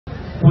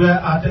We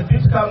are at a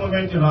critical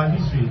moment in our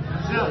history,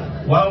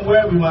 one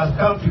where we must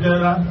come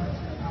together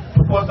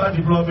to foster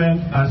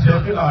development and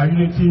strengthen our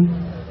unity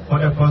for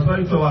the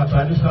prosperity of our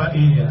traditional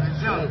area.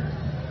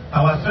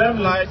 Our strength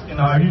lies in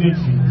our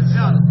unity.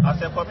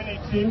 As a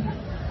community,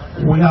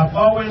 we have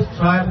always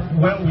tried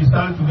when we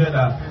stand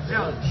together,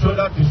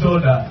 shoulder to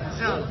shoulder,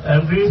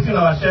 embracing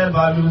our shared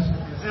values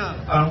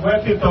and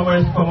working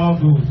towards common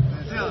goals.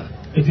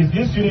 It is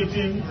this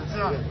unity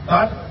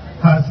that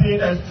has seen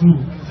us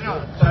through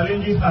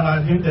challenges and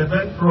has been the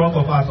bedrock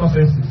of our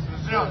successes.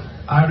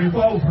 I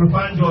recall with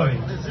profound joy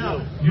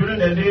during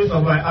the days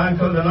of my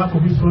uncle, the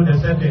Ghpage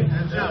II,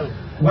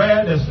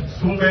 where the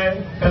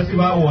Sungbee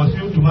festival was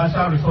used to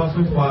marshal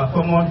resources for our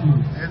common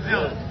good.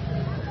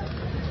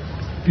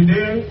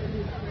 Today,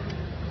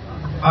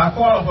 I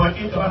call upon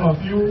each one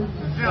of you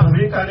to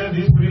rekindle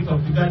this spirit of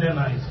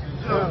togetherness.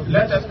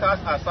 Let us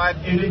cast aside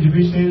any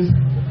divisions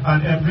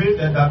and embrace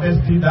the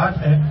diversity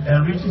that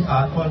enriches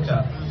our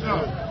culture.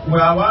 We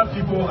are one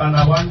people and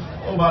are one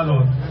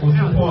overlord,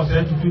 Paul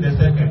said to the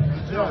second.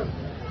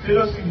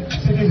 Fellow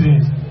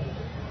citizens,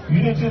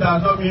 unity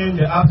does not mean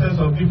the absence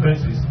of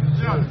differences,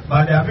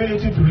 but the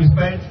ability to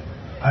respect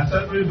and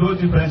celebrate those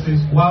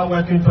differences while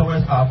working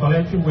towards our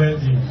collective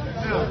well-being.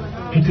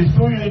 It is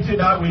through unity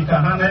that we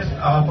can harness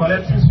our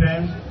collective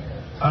strength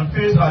and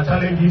face our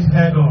challenges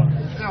head-on.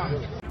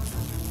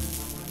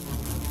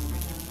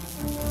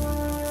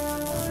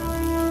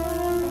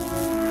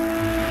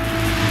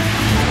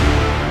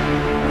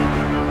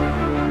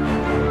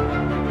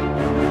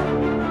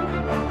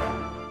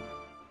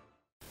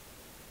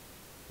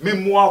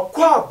 Memoir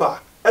Kwaba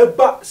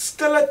Eba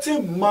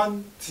Skeleton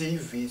Man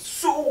TV.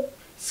 So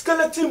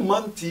Skeleton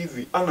Man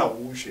TV ana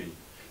wushe.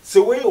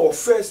 So when your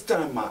first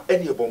time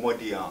any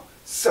abomodia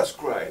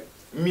subscribe.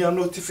 Me a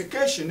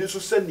notification is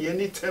to send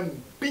anytime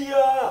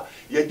beer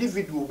ya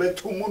video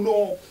beto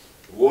muno.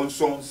 One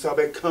song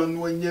sabe kan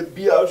when ye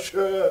beer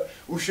share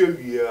ushe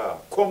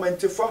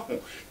comment fa ho.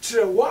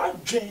 Tire wa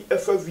dwen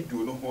efa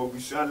video no ho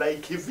obusu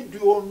like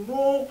video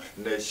no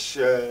na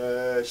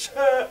share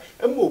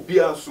emo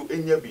beer so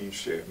enya bi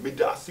share me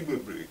da ase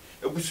bebre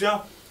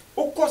obusu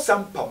okọ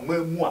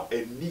Sampaman mu a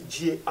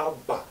enije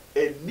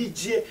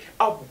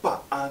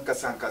aba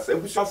ankasa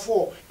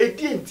ebusuafo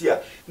edi entia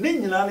ne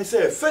nyina ne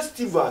se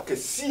festival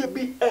kesie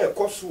bi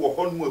ekoso wo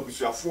ho no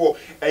ebusuafo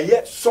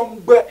eye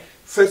Sungbee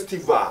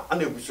festival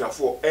ana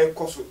ebusuafo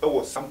ekoso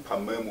ewo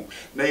Sampaman mu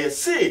na ye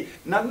se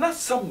na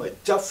Samgba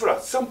Gyafla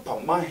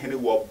Sampaman Hene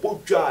wo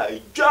bodwa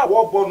edwa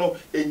wo bo no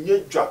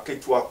enye dwa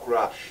ketu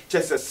akora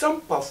chese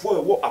sampafo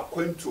ewo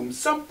akwantum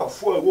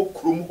sampafo ewo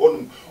krom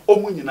honum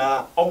omu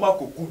nyina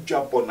omakogu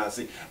dwa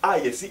bonase a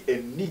ye se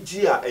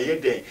enije a eye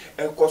den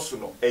ekoso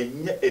no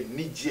enye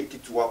enije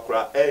ketu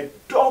akora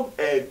edom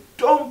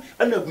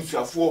ana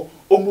ebusuafo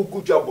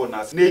omugu dwa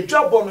bonase na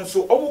edwa bono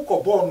so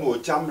omukobon no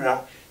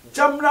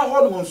Jamra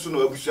honum nso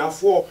no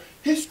abusuafo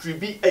history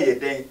bi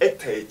eyeden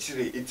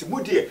etachire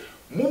itimudie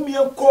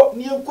mumienko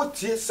nienko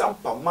tie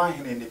Sampaman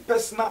Hene ne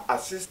personal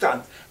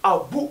assistant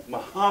Abu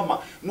Mahama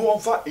no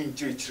onfa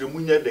enchirichire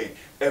munyeden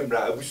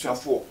emra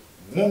abusuafo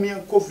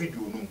mumienko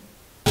video num.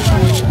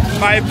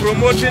 By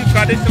promoting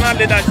traditional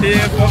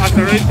leadership for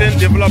accelerating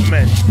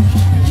development.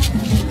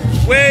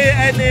 We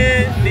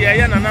any the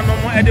ayana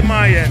nanomo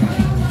edimayen.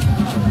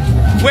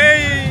 We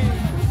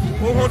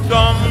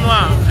uhudom no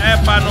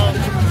ebano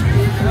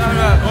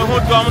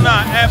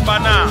Ohudwamna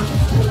ebana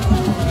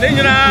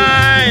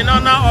Nina in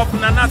honor of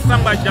Nana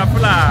Samgba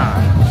Gyafla.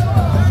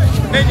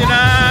 Nina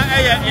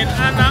in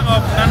honor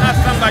of Nana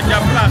Samgba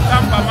Gyafla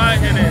Sampaman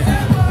Hene.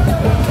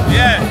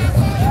 Yes.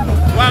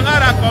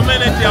 Wangara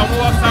community of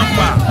War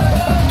Sampa.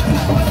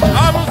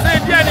 Amu say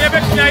dia ni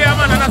ebetia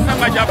yama Nana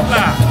Samgba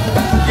Gyafla.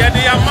 Dia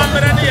di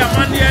yamamre ni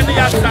yamani ni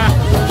yasa.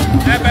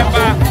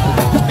 Ebeba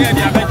dia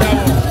di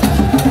abejawo.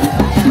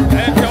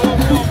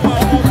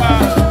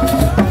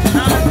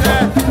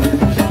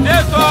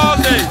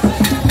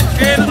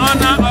 In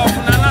honor of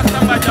Nana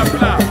Samgba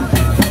Gyafla.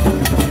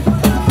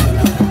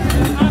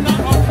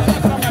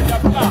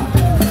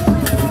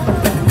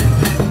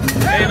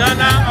 In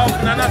honor of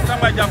Nana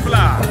Samgba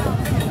Gyafla.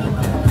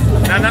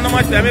 Nana no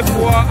much eme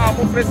for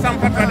our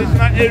Sampa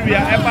traditional area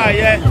ever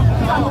here.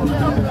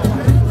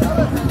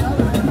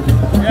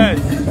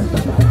 Yes.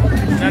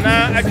 Nana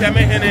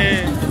Akame Hene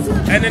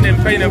ene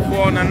mpene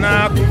for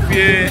Nana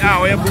Kufie a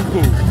oye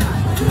buku.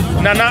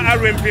 Nana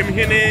Arempim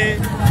Hene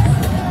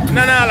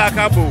Nana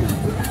Alakabo.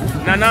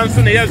 Nana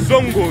nso ne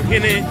zongo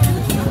hene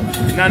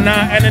Nana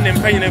ene ne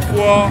mpanyine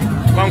fo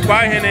Bankwa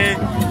hene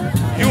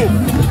yu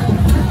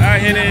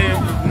hene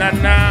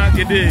Nana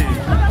gede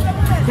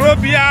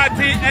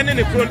krobiati ene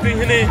ne krontin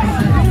hene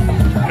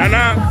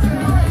Nana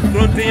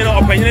krontin hene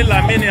opanyine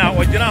lamene a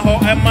ogina ho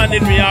ema ne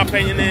nua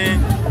apanyine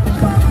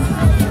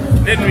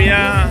ne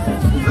nua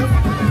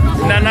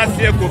Nana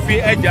sie kofi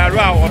ejaro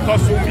a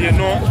otoso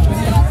mieno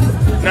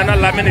Nana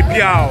lamene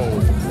piao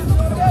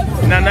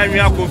Nana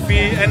nua kofi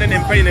ene ne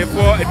mpanyine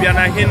fo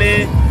ebiana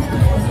hene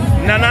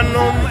Nana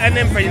nom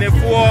ene mpanyine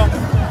fo.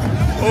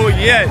 Oh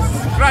yes,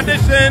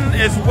 tradition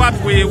is what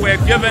we were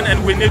given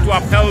and we need to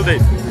uphold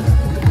it.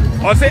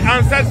 Or say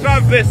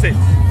ancestral visit,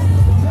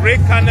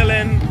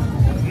 rekindling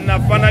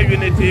Nafana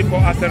unity for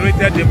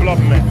accelerated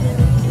development.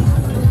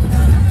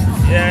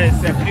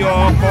 Yes, a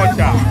pure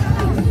culture.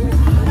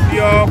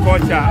 Pure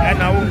culture. And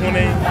now,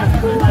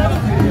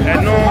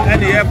 and no,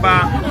 any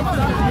ever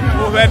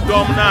over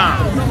domna,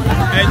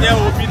 and you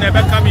will be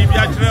never coming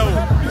via trail.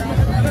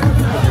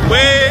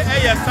 Way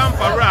a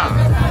Sampara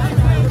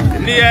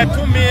near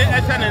to me,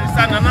 Etan and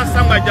Sanana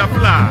Samgba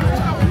Gyafla,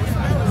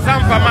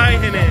 Sampaman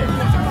Hene,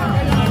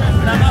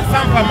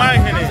 Sampaman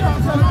Hene,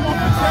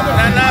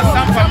 Nana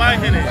Sampaman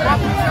Hene,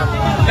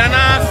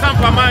 Nana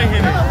Sampaman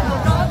Hene,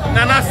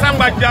 Nana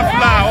Samgba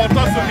Gyafla, or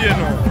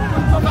Tosubiano,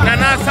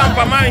 Nana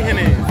Sampaman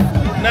Hene,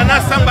 Nana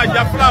Samgba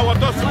Gyafla, or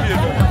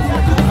Tosubiano,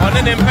 on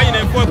an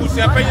empire for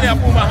Busia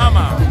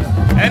Pumahama,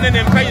 and an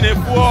empire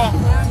for,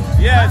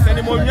 yes, and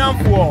a Monian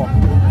for.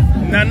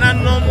 Nana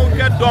no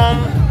muke dom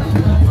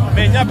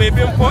menya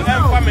baby for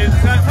family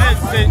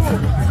say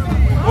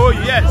oh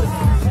yes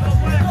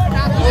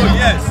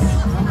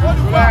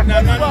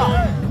Nana no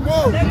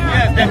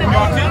yes the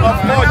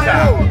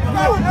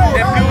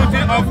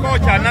beauty of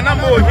culture Nana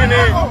mo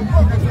hine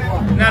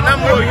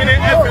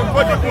every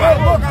body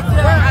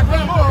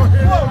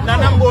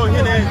Nana mo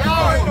hine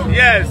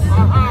yes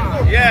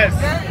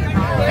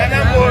Nana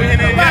mo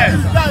hine yes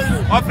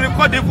of the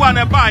Côte d'Ivoire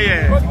ne baye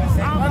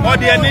or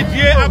the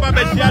energy about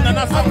the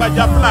Nana Samgba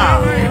Gyafla.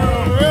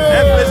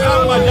 Every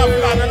Samgba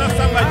Gyafla, Nana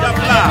Samgba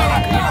Gyafla.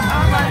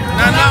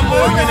 Nana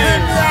Mohine,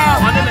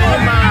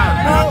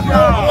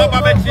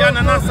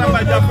 Nana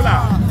Samgba Gyafla.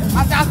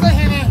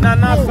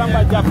 Nana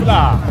Samgba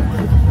Gyafla.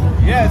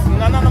 Yes,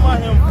 Nana Nama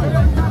Hempo.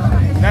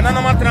 Nana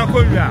Nama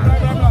Tranquilla.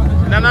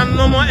 Nana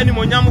Nomo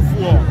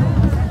Animonyamufu.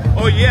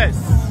 Oh, yes.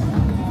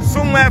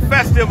 Sungbee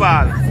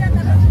Festival.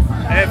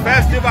 A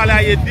festival I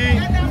did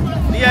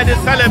near the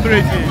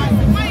celebrating.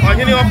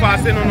 Omanhene of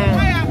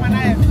Sampa,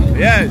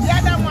 yes.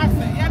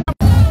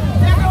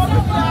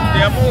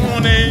 The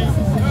Omanhene,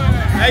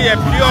 a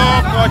pure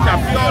culture,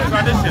 pure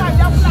tradition.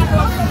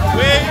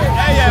 We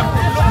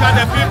look at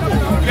the people,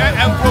 get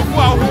and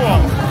propose who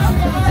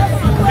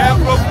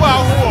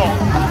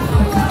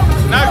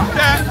not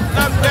that,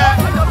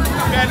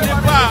 can the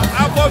bar,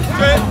 above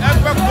straight,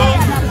 ever go,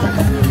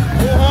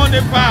 who on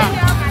the bar,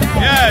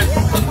 yes.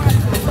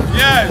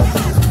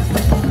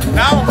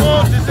 Now, who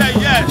to say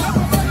yes?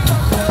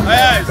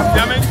 Yes,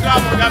 Yamin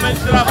Travel.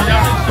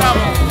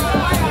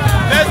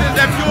 This is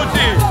the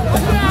beauty.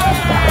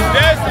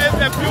 This is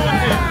the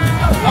beauty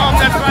of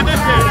the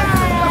tradition.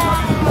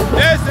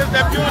 This is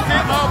the beauty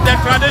of the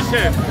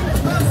tradition.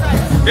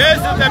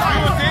 This is the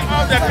beauty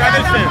of the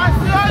tradition.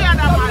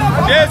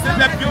 This is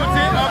the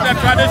beauty of the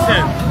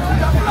tradition.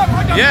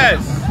 Yes.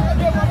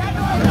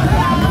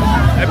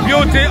 The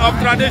beauty of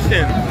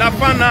tradition.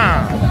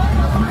 Nafana.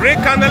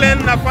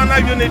 Rekindling Nafana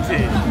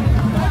unity.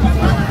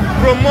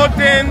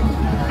 Promoting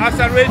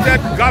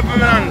accelerated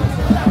government.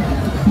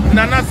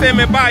 Nana say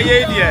me ba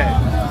ye die.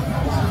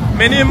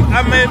 Many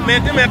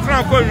me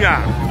tranquilla.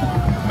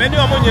 Many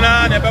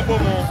omunyina na bebo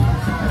mo.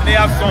 They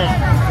have some.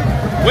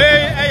 We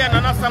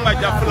Nana Samgba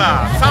Gyafla,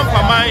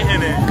 Sampaman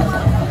Hene.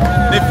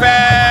 The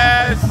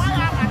first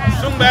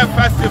Sungbee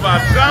festival,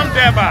 Grand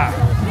Deba.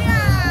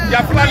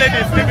 Gyafla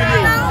ladies living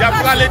you.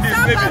 Gyafla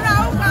ladies living.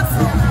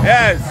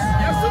 Yes.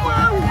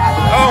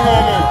 Oh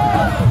homo.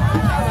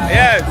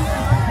 Yes.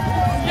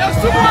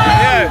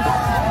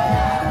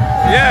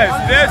 Yes,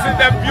 this is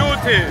the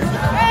beauty.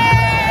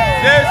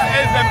 This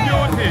is the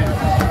beauty.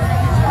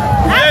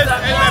 This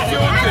is the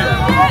beauty.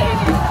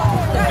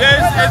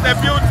 This is the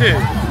beauty.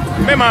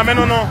 Me mama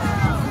no.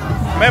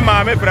 Me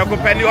mama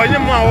preocupa ni oye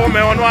mu awo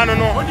me ono anu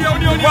no.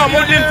 Wa mo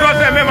din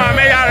trust me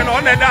mama yare no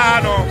ne da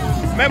no.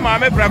 Me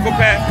mama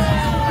preocupa.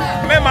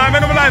 Me mama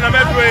no line na me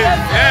do.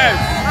 Yes.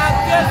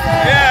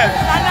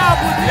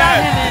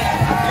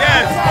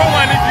 Ko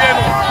wani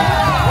dienu.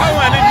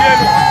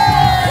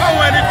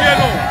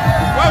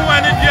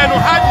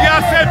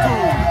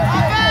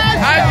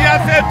 Hajia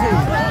setu.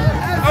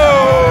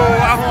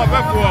 Oh, ahun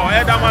obefo.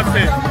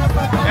 Edamase.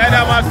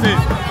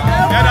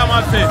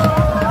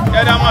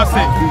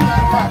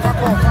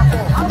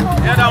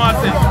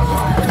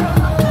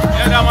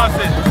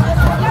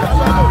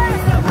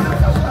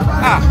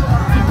 Ah.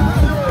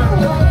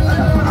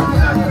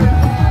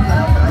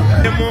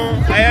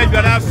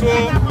 So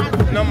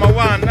number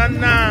 1,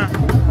 Nana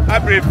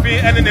Abrefi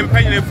and an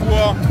empire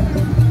for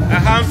a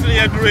handsome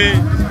agree.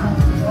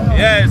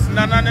 Yes,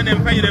 Nana and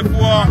empire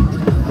for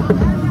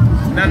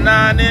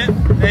Nana,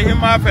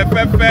 him off a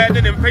pepper,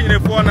 then empire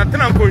for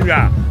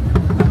Natankuya.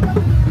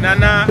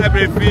 Nana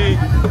Abrefi,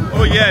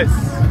 oh yes,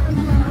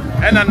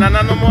 and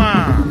Nana no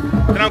more.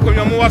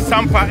 Tranquilla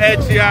Sampa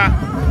Etia.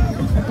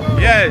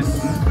 Yes,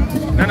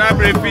 Nana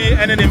Abrefi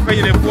and an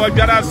empire for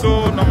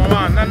Jaraso, number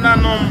 1, Nana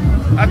nom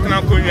at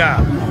Tranquilla.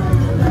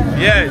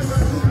 Yes,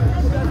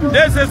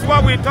 this is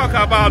what we talk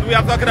about. We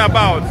are talking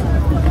about.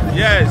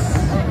 Yes,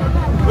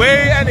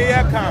 way and the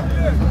year come.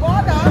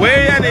 We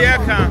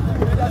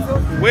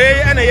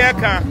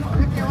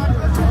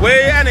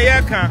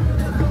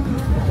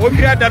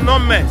hear the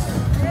numbers.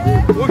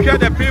 We hear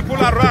the people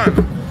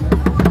around.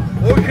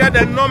 who share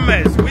the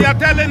numbers. We are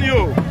telling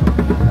you,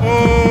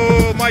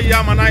 oh my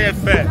Yamana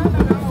fair.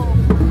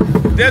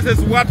 This is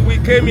what we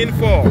came in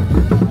for.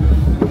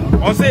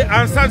 Or say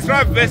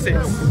ancestral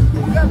verses.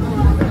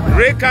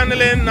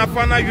 Rekindling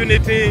Nafana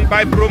unity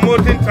by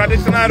promoting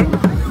traditional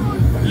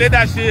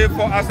leadership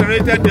for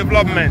accelerated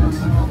development.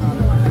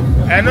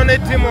 And on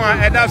it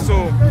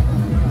Edaso.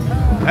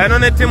 And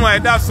on it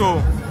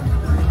Edaso.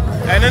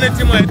 And on it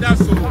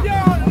Edaso.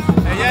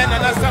 And then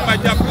Nana Samgba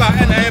Gyafla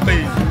and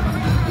Ghpage.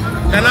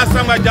 Nana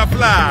Samgba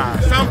Gyafla,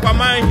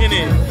 Sampaman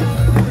Hene.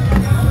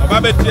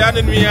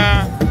 Obabetiane Nuya,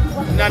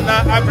 Nana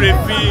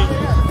Abrefi,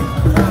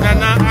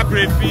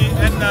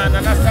 and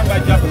Nana Samgba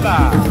Gyafla,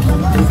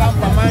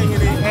 Sampaman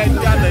Hene, and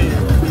Jale.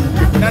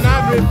 Nana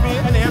Abrefi,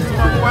 and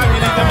Samgba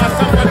Hene, and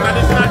Sampa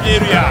traditional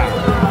area.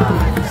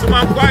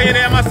 Samgba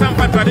Hene, and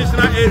Sampa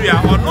traditional area.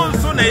 Or non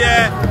soon a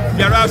year,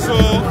 there are so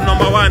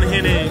 #1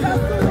 Hene,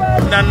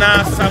 Nana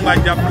Samgba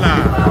Gyafla.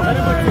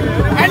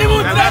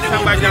 Nana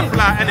Samgba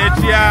Gyafla, and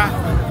Etia,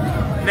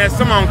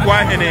 Samgba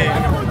Hene,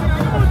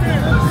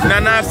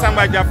 Nana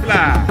Samgba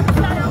Gyafla.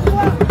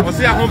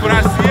 Osi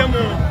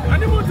ahombrasiemo.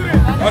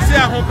 Osi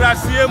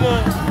ahombrasiemo.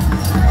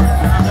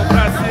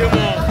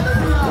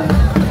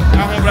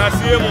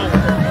 Ahombrasiemo.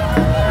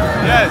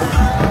 Yes.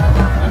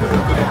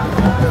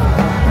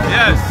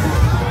 Yes.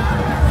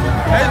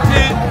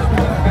 Enti.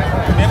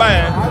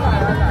 Ebaye.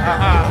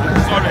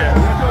 Sorry.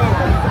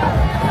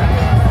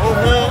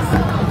 Oho.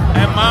 E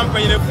man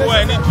payine fo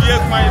eni die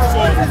kwan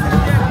so.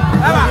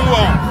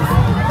 Oho.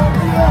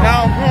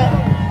 Now,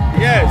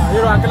 yes.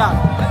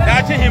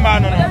 Dachi hima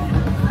no.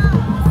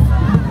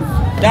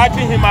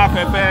 Dachi hima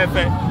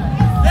pepe.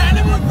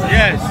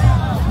 Yes.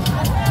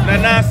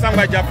 Nana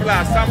Samgba Gyafla,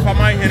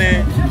 Sampaman Hene.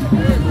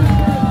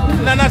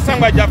 Nana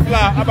Samgba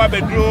Gyafla,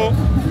 Ababedro,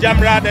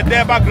 Jamra, the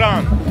day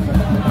background.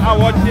 I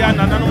watch here,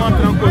 Nana no one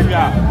can go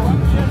here.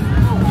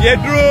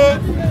 Yedro,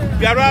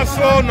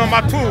 Jaraso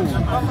number 2.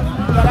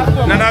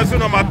 Nanaso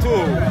number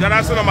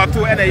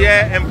 2, and a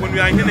year, and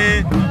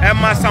Punyanhene,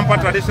 Emma Sampa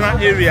traditional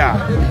area.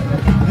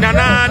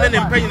 Nana and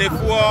Impayne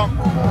for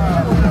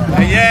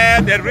a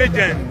year, the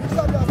region.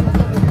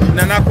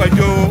 Nana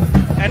Kwajo,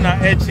 and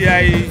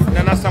HI,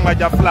 Nana Samgba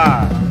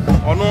Gyafla,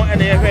 or no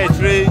any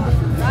tree,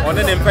 or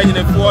then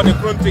Impayne for the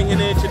Crunting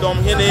Hene,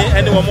 Chidom Hene,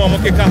 and one more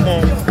Mokeka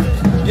home.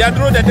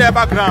 Yadro the day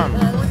background.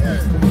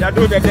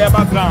 Yadro the day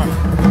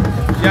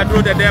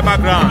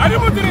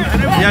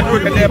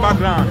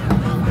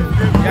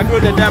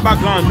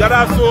background.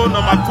 Jaraso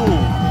number 2.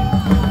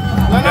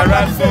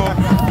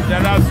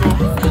 Jaraso.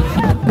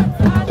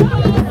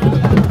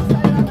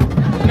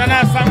 Nana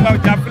Samgba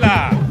Gyafla.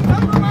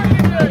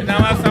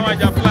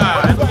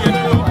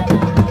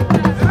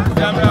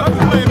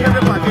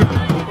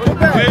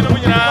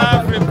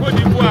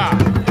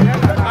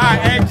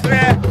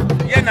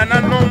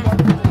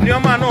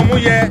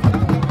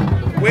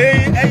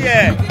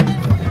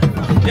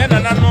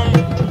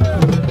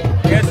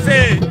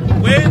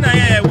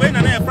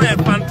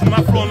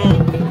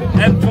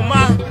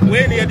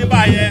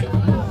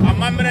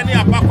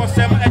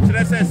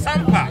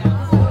 Sampa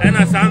and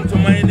a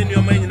Santoma in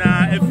your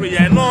Mana every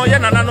year. No,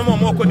 Yanana no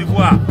more Cote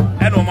d'Ivoire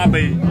and Oma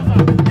Bay.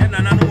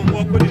 Yanana no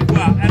more Cote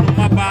d'Ivoire and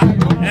Omaba,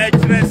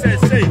 Edress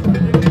say,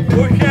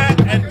 Oja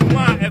and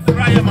Tuma, a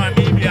friar,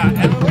 Mamibia,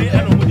 and we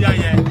and Omudia,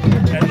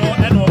 and no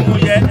and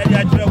Omoya and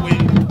Yatra way.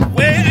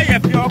 Where I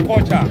have your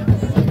culture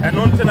and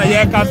on to the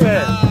Yakase.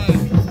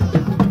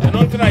 And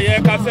on to the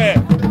Yakase.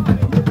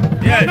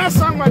 Yes, that's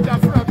Samgba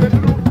Gyafla.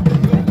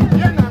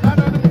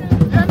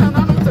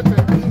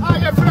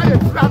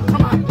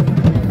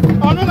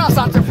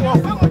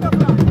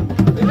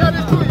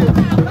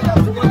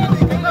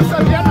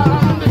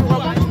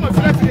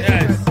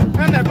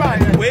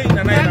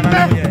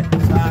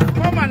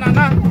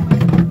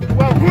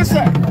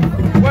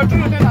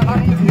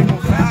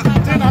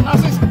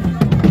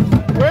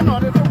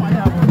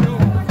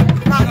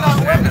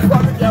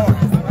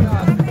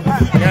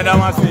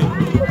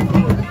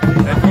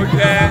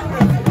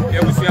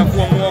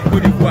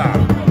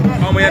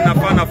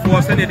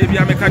 Send the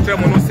Bia Mecatra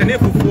Monosene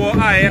for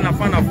I and a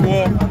fan of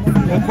 4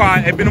 or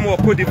a bit more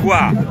Cote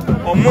d'Ivoire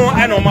or more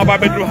and on my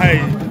bedroom high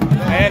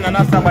and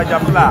Nana Samgba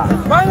Gyafla.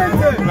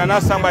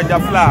 Nana Samgba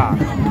Gyafla.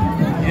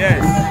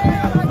 Yes.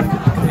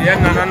 Yeah,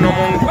 Nana no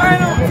more.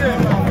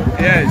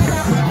 Yes.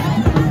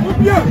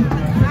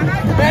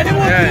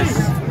 Yes.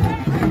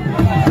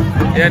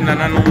 Yeah,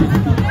 Nana no.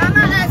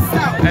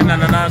 And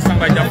Nana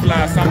Samgba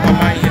Gyafla,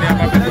 Sampaman Hene,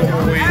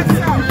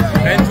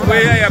 and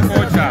where I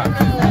culture.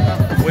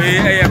 We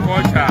a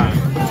culture.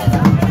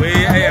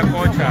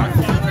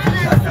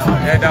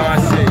 That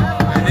was it.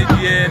 And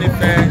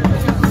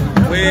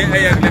we a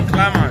the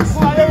clamors,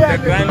 the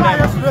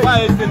grandmas. Why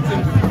is it?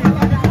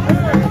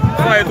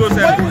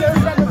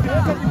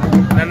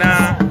 Nana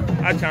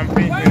a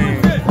champion.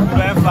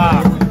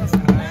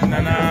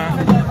 Nana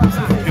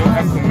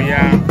Joka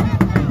Kumia.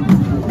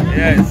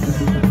 Yes.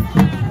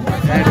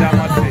 That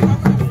was it.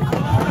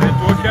 And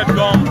to get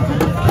done.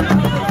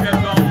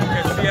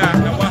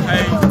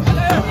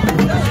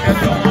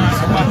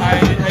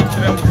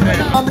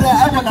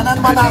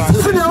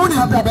 Senior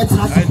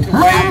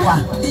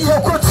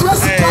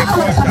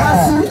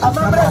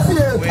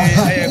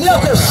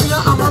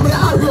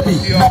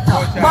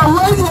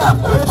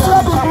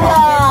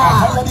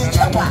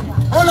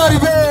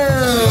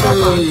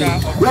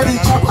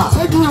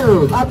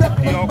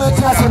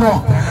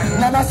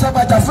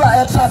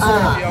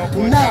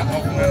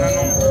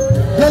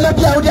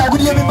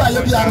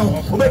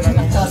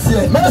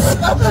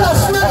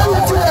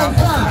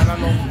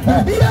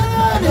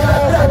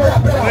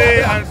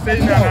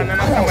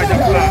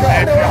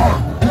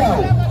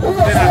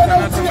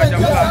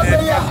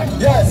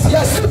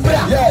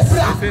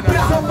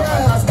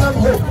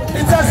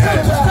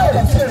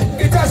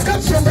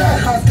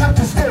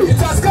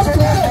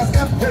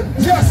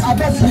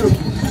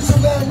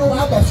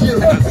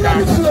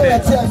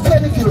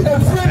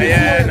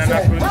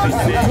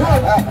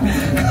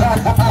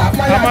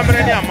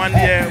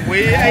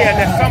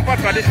The Sampa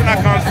Traditional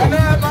Council. The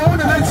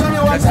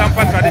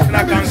Sampa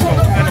Traditional Council.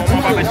 And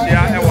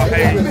Omabashia,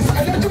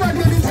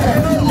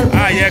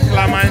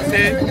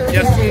 Clamante,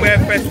 Sungbee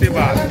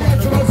Festival.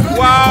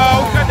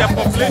 Wow, look at the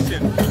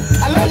population.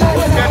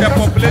 Look at the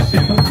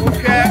population.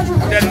 Look at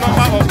the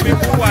number of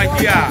people who are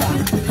here.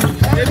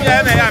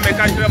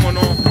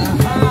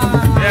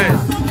 Yes.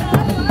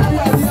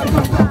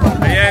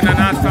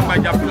 Nana Samgba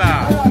Gyafla.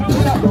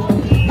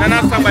 Nana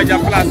Samgba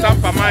Gyafla,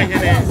 Sampaman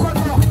Hene.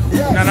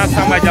 Nana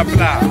Samgba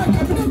Gyafla.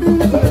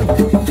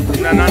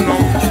 Nana no.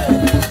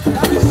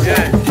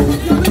 Yes.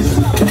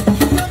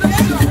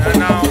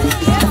 Nana.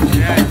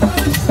 Yes.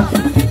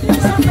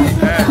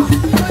 Yes.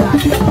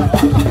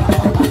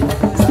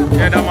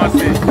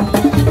 Edamase.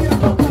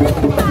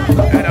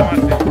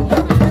 Edamase.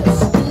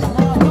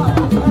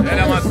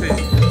 Edamase.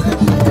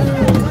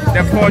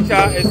 The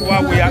culture is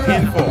what we are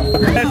in for.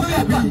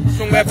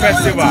 Sungbee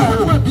Festival,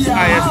 I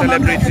am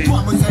celebrating.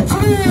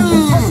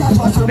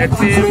 The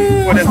theme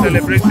for the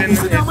celebration is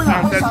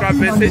ancestral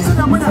basis,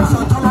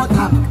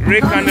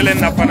 rekindling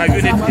Nafana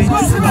unity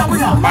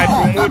by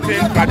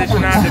promoting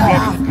traditional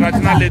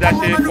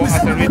leadership for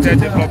accelerated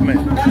development.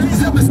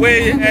 We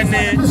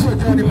any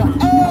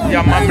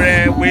Yamamre,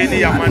 we ni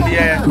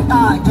Yamandie,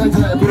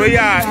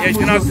 Kuroya,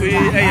 Yajinasui,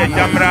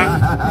 Jamra,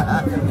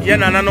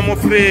 Yananomo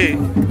free.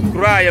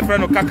 Kura ye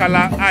friend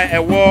Kakala I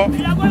war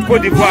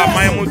Côte d'Ivoire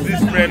my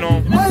Moses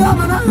Preno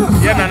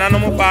Yena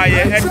nanomo ba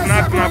ye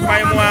etna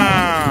paimwa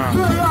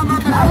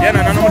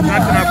Yena nanomo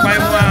tna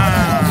paimwa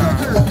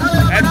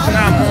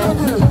etna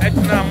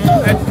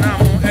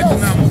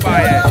mo ba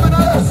ye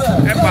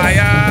e ba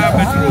ya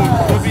bedru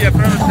obi ye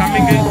friend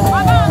Taminge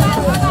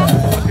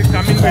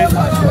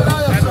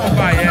eno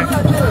ba ye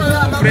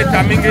friend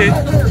Taminge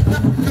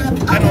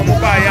eno mo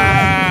ba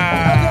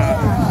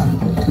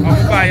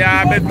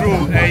ya bedru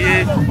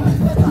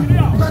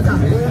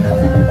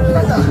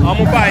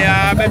Omubaya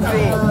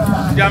Betro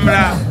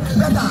Jamra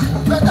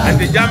and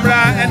the Jamra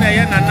and a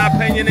Yana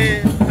Penny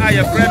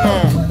I Freno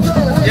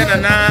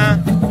Yanana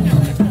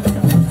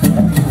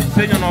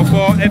Senor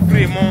of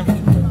every month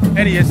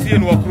and you see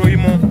no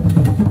Croimo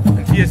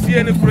and you see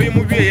any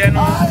Croimo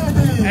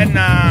and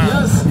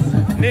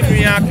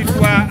Ninuya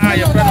Kitwa I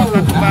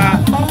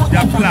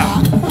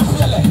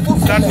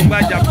Samgba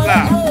Gyafla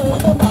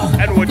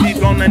and what he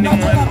done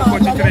anymore and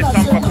what you can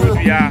Sampa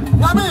Produya.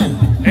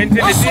 And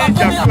the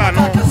Gyafla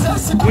no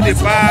with the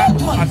bar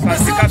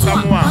Asantika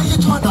Samoa.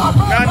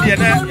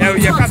 Nandiana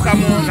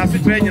Yakasamu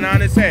Nasitrain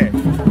and say,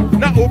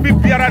 now Ubi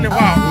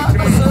Piaraniwa,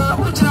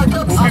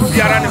 Ubi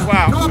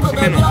Piaraniwa,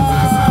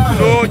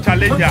 no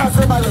challenger,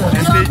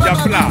 and the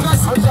Gyafla,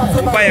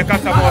 Uba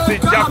Yakasamo,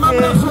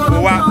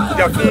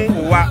 Jafun,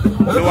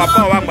 the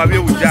Wapa Mabi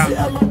Uja,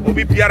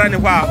 Ubi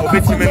Piaraniwa,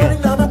 Obetimeno,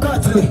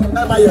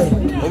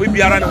 Ubi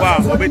Piaraniwa,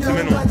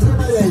 Obetimeno,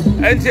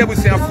 and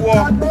Jebusia for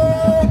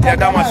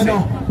Yadamasi.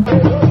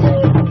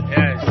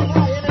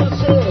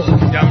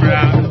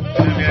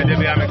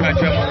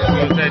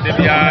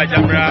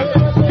 Jamra,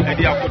 and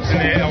the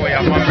Akutine, or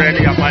Yamamre,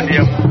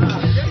 Yamandium.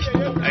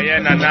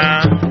 Ayanana,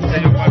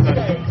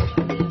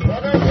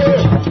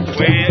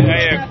 we a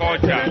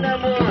culture,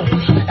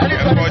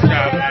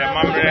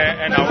 Mamre,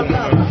 and our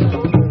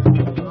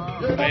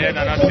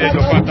Ayanana said,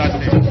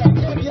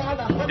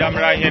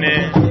 Jamra Hene,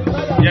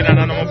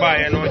 Yanana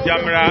Mobile, and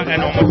Jamra,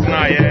 and almost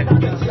Naye.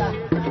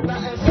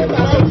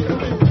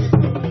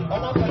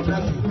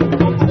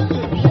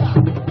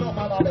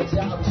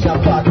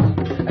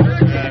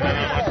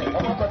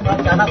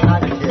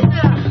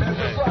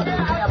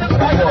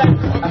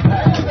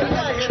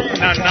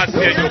 Not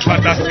say you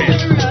fantastic.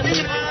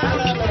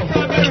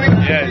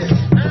 Yes.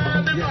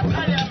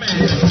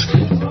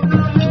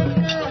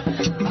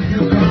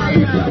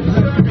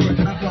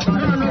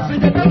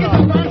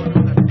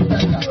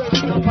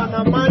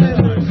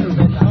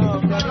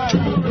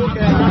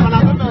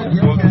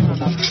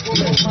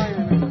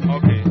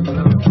 Okay.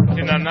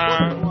 Inana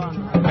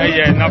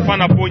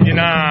Nafana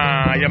Pujina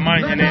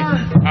Omanhene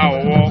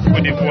of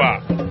Côte d'Ivoire.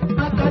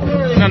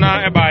 Nana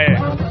Ebaye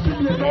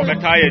or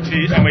Betayechi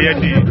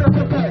Emayeti.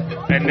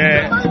 And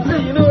yes,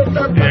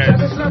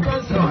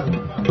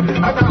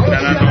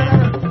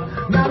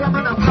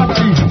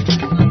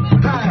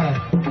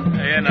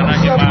 Nana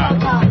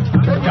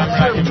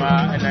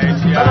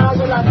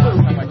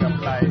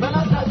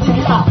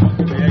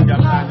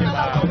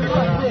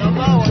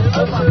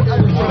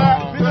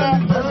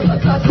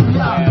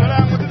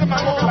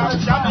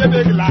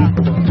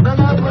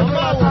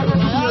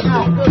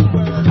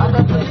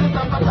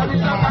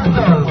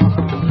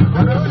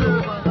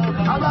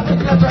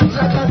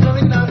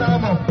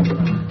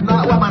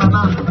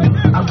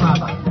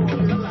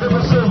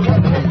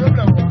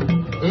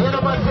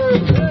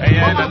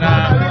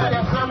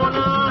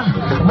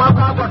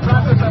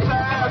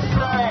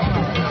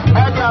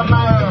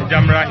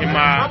Jamra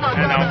hima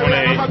and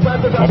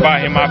Oba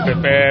hima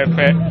pepe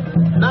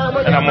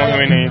and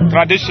Omanhene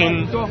tradition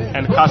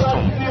and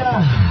custom.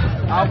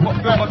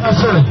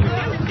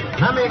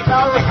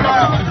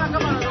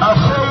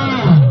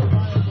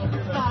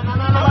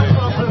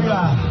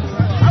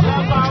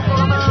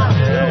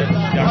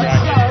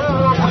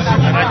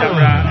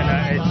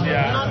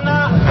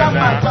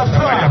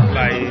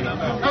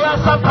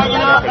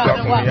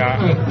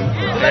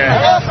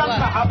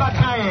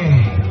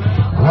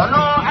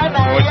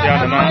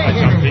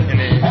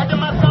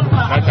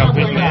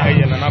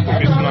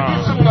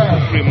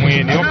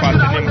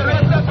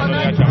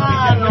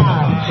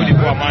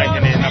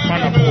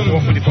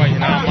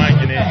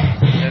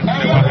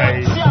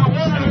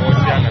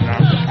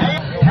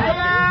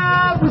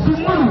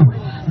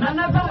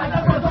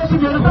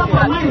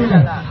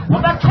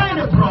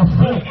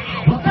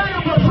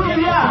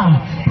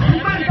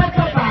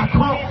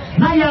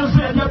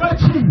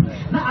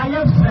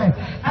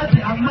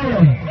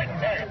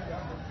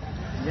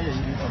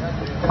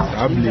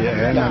 Abli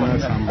Nana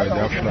Samgba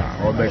Gyafla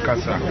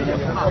Obekasa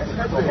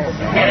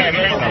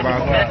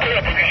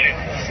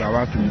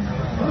Sawatu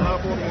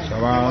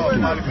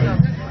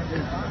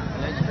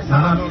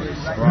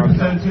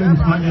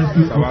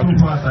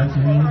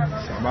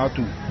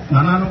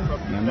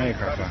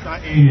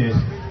Yes.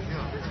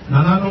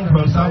 Nananum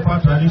from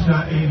Sampa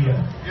traditional area,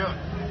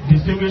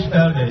 distinguished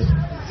elders,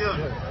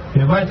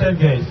 invited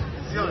guests,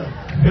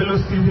 fellow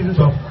citizens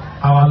of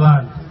our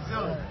land.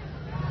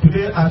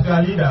 Today, as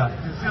your leader,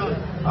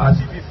 I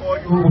sit before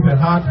you with a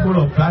heart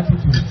full of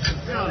gratitude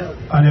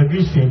and a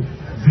vision,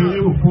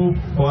 dreaming of hope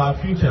for our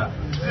future.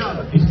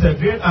 It's a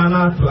great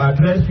honor to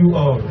address you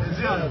all,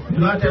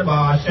 united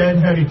by our shared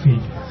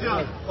heritage,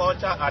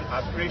 culture, and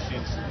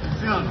aspirations.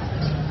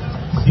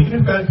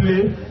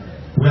 Significantly,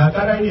 we are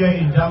gathered here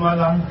in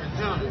Jamala,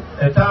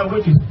 a town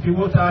which is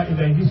pivotal in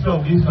the history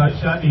of this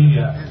traditional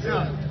area,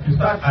 to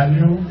start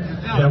anew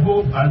the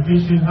hope and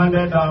vision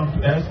handed down to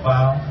us by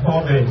our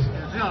forebears.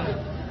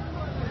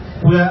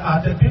 We are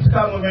at a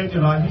critical moment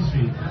in our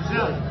history,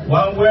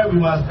 one where we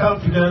must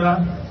come together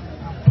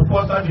to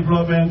foster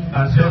development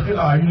and strengthen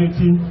our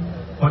unity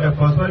for the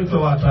prosperity of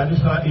our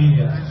traditional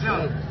area.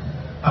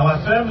 Our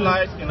strength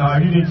lies in our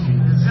unity.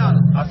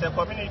 As a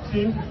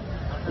community,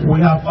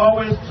 we have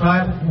always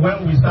tried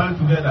when we stand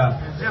together,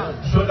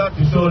 shoulder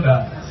to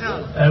shoulder,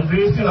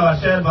 embracing our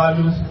shared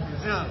values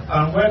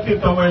and working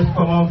towards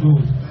common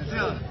goals.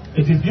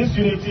 It is this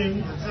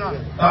unity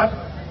that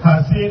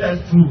has seen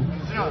us through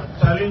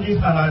challenges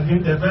and has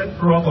been the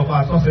bedrock of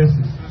our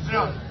successes.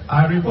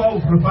 I recall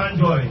with profound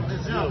joy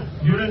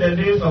during the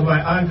days of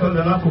my uncle,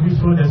 the Ghpage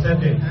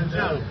II,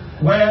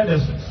 where the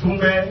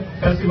Sungbee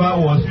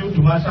festival was used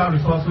to marshal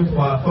resources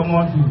for our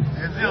common good.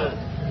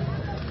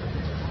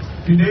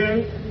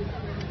 Today,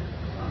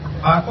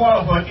 I call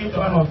upon each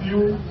one of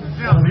you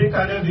to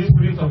rekindle this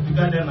spirit of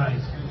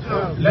togetherness.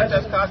 Let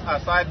us cast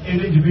aside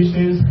any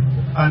divisions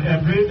and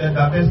embrace the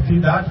diversity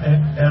that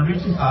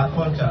enriches our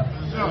culture.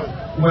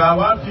 We are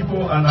one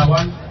people and are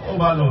one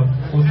overlord,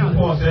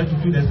 Paul said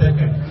to the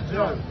second.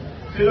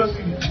 Fellow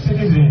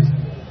citizens,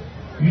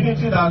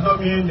 unity does not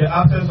mean the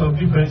absence of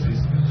differences,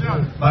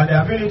 but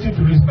the ability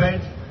to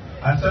respect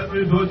and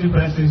celebrate those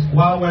differences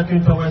while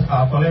working towards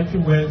our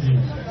collective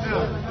well-being.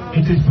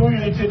 It is through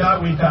unity that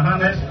we can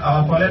harness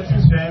our collective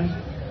strength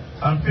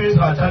and face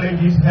our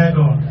challenges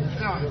head-on.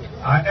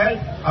 I urge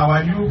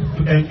our youth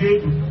to engage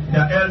with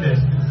their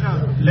elders,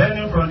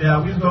 learning from their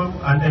wisdom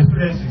and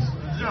experiences,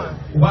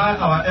 while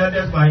our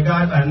elders might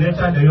guide and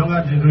nurture the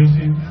younger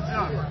generation,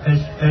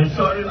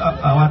 ensuring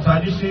our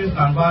traditions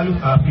and values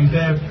are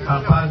preserved and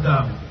passed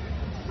down.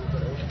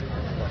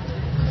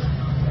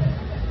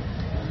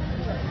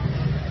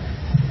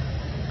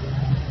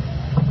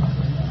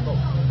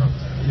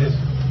 Yes.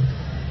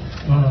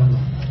 No.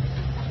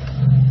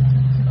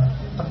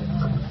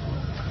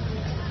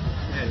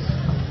 Yes.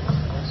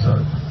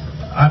 Sorry.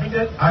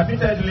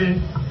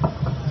 Admittedly,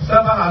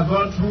 Sampa has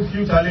gone through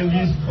few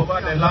challenges over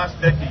the last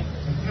decade.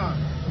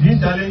 These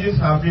challenges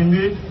have been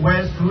made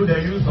worse through the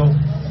use of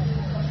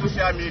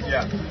social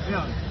media.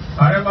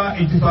 However,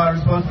 it is our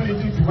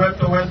responsibility to work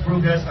towards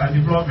progress and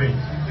development.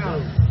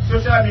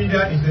 Social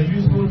media is a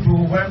useful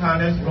tool when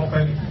harnessed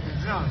properly.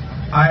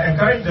 I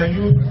encourage the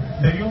youth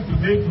to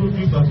make good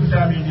use of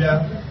social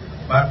media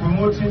by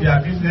promoting their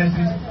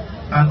businesses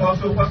and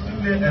also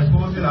positively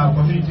exposing our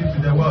community to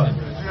the world.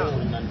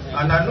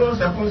 Under no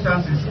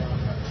circumstances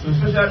should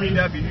social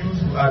media be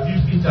used to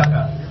abuse each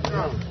other.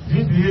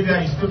 This behavior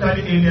is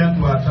totally alien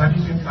to our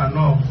traditions and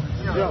norms.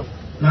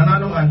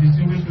 Nanano and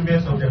distinguished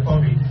members of the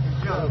public.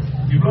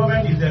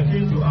 Development is the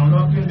key to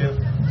unlocking the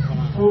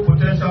full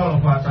potential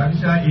of our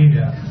traditional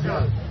area.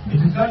 It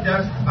is not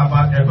just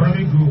about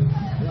economic growth,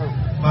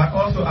 but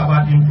also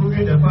about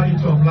improving the quality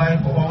of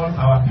life for all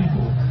our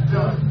people.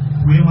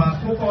 We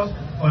must focus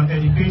on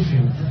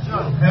education,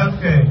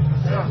 healthcare,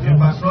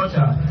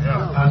 infrastructure,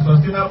 and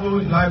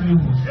sustainable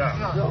livelihoods.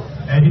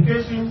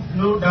 Education,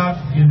 no doubt,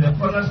 is the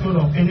cornerstone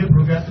of any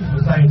progressive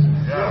society.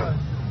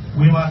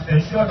 We must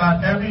ensure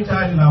that every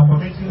child in our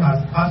community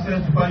has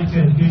access to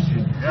quality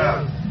education.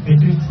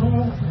 It is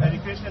through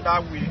education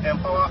that we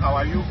empower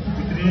our youth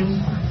to dream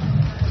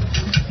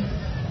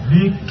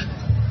big,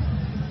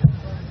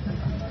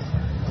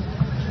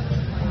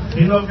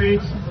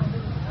 innovate,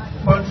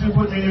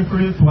 contribute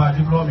meaningfully to our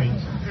development.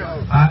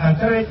 I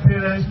encourage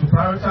parents to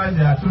prioritize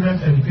their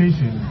children's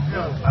education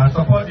and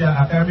support their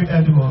academic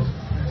endeavors.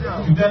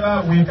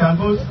 Together, we can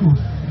build schools,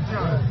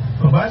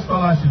 provide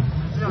scholarships,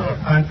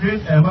 and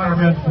create an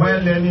environment where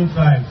learning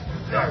thrives.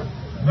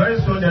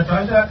 Very soon, the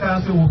Traditional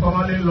Council will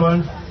formally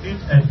launch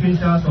its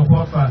education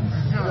support fund.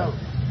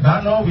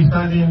 That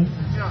notwithstanding,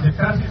 the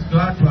Council is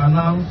glad to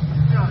announce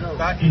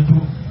that it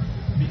will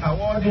be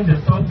awarding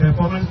the top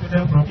performing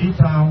students from each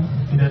town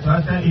in the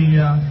traditional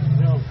area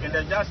in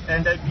the just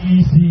ended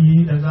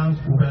BCE exams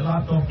with a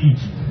laptop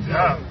each.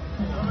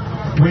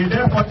 We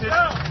therefore take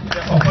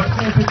the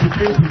opportunity to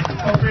pay with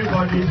corporate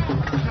bodies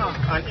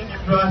and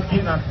individuals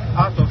in and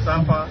out of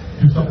Sampa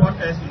to support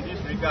us in this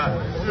regard.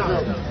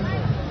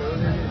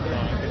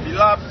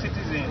 Beloved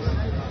citizens,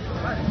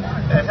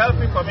 a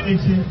healthy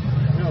community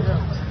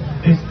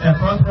is a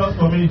prosperous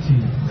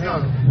community.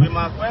 We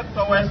must work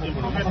towards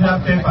improving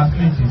healthcare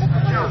facilities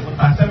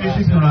and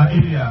services in our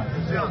area.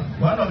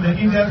 One of the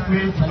easiest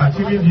ways to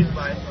achieving this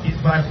is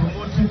by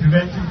promoting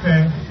preventive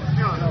care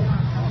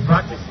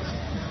practices.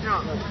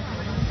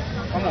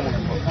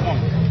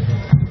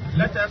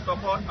 Let us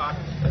support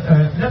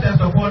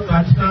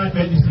traditional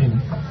medicine,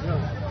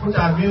 which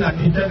has been an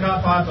integral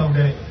part of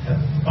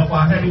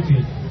our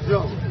heritage,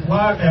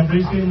 while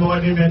embracing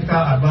modern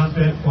medical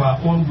advancement for our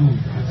own good.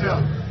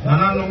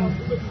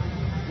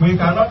 We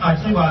cannot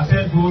achieve our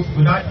set goals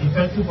without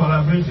effective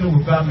collaboration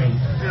with government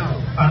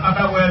and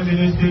other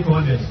well-meaning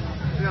stakeholders.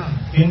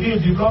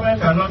 Indeed,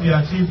 development cannot be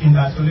achieved in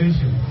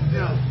isolation.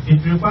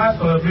 It requires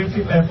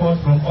collaborative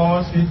efforts from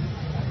all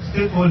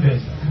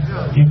stakeholders,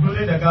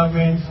 including the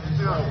government,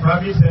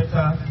 private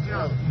sector,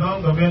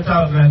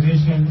 non-governmental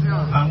organizations,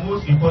 and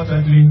most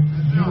importantly,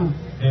 you,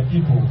 the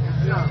people.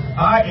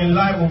 I, in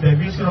line with the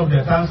vision of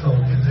the Council,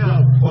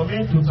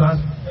 commit to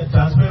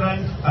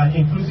transparent and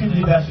inclusive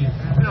leadership,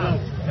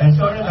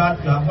 ensuring that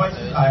your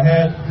voices are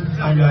heard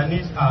and your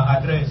needs are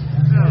addressed.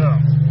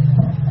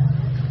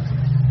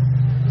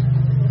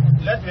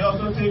 Let me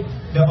also take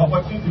the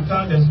opportunity to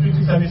thank the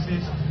security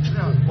services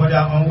for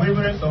their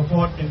unwavering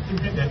support in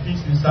keeping the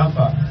peace in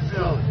Sampa.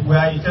 We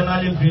are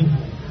eternally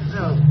grateful.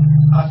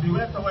 As we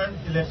work towards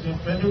election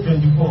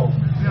 2024,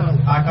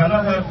 I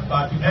cannot help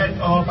but to urge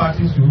all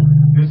parties to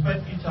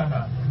respect each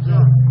other,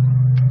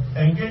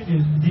 engage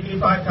in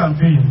dignified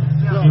campaign,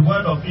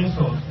 devoid of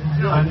insults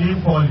and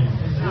name calling.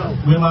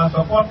 We must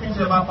support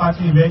whichever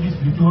party emerges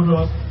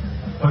victorious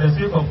for the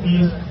sake of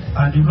peace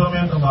and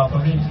development of our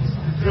communities.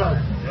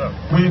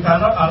 We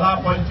cannot allow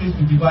politics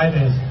to divide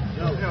us.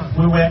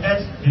 We were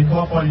ex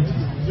before politics.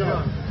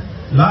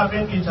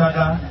 Loving each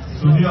other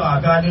should be our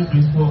guiding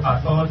principle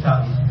at all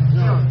times.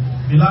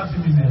 Beloved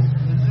citizens,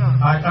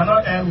 I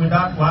cannot end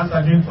without once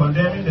again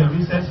condemning the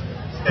recent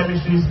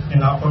skirmishes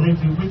in our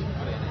community, which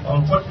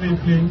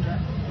unfortunately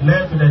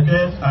led to the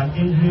deaths and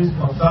injuries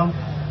of some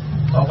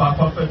of our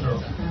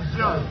compatriots.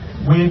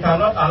 We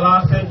cannot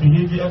allow such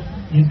misbehaviors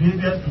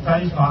to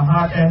tarnish our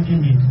hard-earned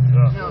image,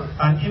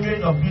 an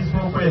image of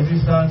peaceful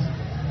coexistence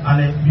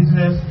and a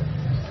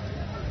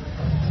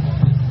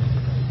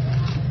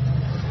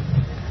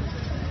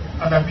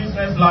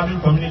business-loving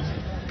community.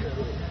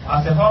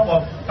 As a hub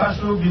of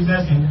casual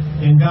business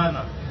in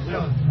Ghana,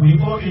 we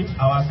owe it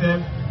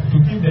ourselves to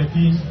keep the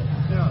peace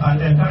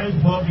and encourage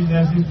more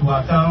businesses to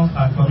our towns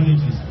and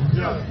communities.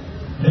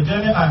 The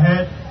journey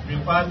ahead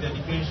requires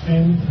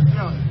dedication,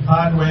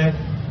 hard work,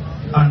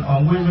 and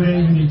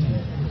unwavering unity.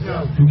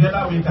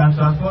 Together we can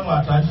transform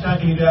our traditional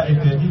area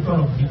into a beacon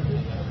of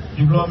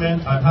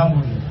development and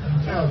harmony.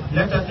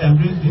 Let us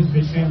embrace this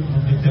vision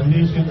with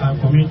determination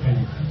and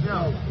commitment.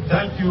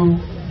 Thank you,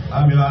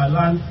 and may our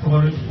land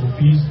flourish for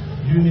peace,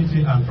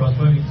 unity, and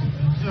prosperity.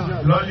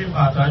 Long live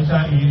our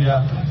traditional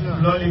area,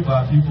 long live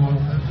our people,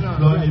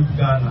 long live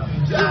Ghana.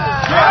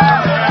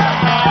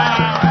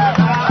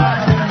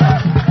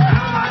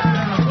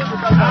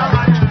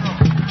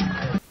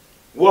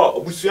 Wow,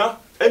 Obusia,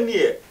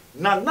 any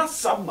Nana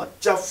Samgba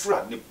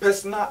Gyafla, the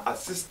personal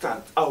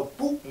assistant,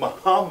 Abu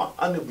Mahama,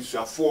 and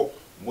Obusia for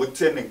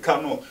Moten and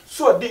Kano.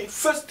 So the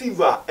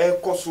festival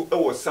Kosu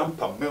Ewo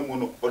Sampa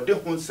Memono, or the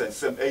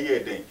Hunsensem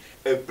Ayeden,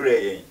 a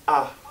brain,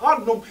 a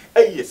hardnum,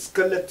 a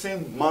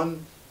skeleton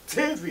man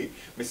TV.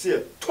 Me say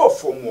a tough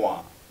for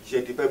more.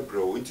 Yet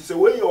bro, it is a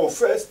way your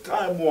first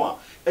time more,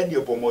 and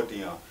your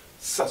pomodia.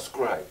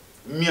 Subscribe,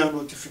 me a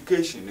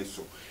notification is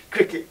so.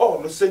 Cricket all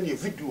no send you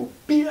video,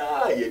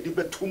 beer, ye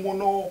dibe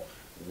tumono.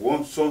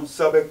 One son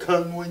sabe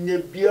can when ye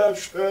beer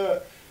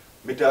sure.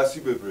 Metasi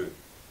bebre.